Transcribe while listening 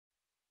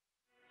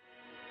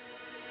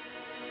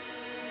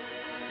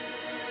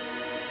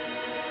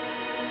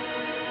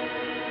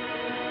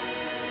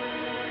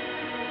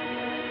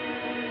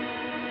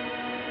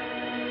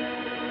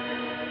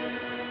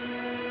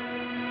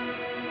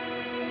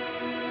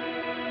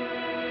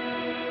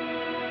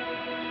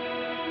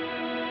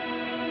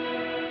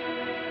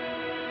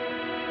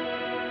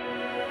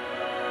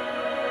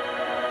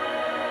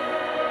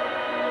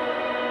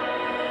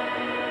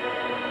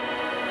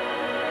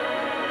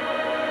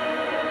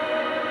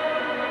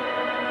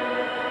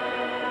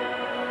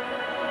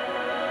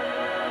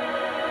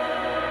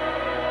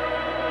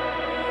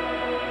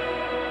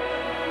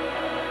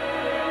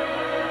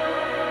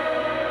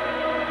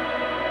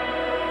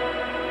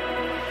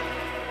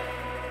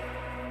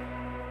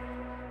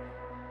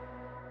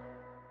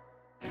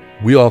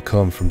We all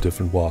come from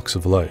different walks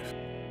of life,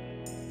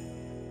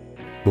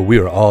 but we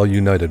are all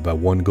united by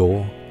one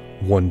goal,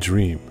 one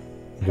dream,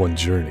 one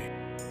journey.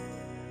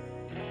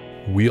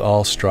 We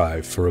all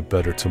strive for a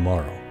better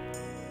tomorrow.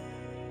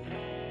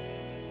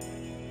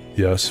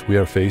 Yes, we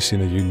are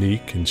facing a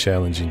unique and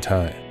challenging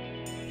time,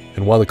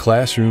 and while the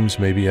classrooms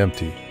may be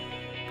empty,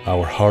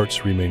 our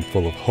hearts remain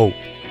full of hope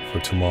for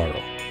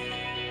tomorrow.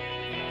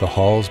 The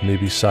halls may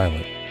be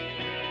silent,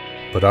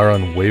 but our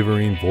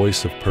unwavering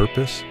voice of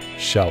purpose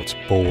shouts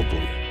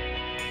boldly.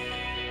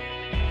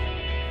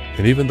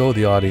 And even though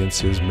the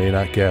audiences may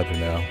not gather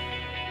now,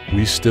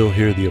 we still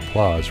hear the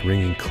applause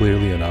ringing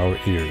clearly in our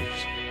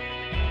ears.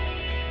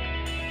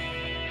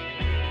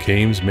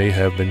 Games may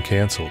have been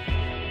canceled,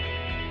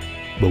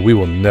 but we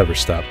will never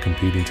stop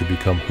competing to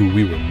become who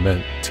we were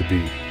meant to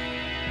be.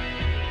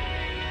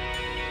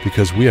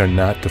 Because we are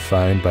not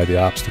defined by the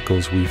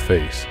obstacles we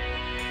face,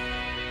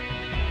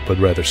 but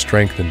rather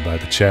strengthened by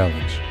the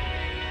challenge.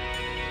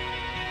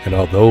 And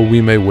although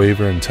we may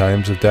waver in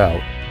times of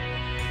doubt,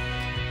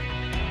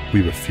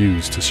 we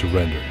refuse to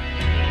surrender.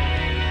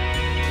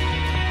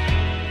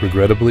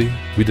 Regrettably,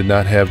 we did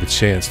not have the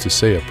chance to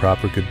say a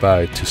proper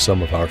goodbye to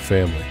some of our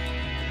family,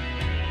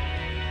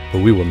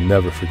 but we will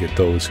never forget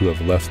those who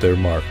have left their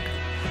mark.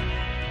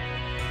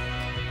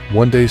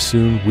 One day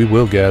soon, we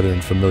will gather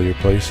in familiar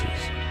places.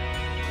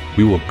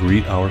 We will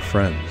greet our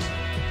friends.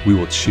 We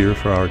will cheer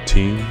for our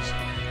teams.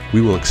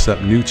 We will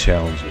accept new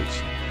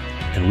challenges,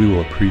 and we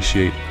will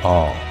appreciate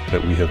all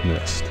that we have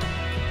missed.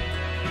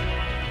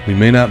 We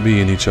may not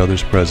be in each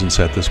other's presence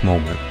at this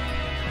moment,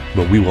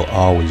 but we will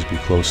always be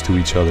close to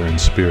each other in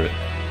spirit,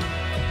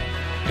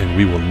 and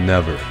we will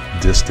never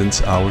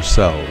distance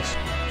ourselves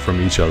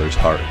from each other's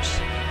hearts.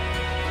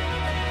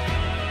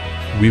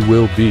 We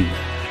will be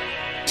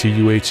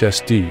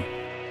TUHSD,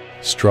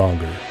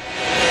 stronger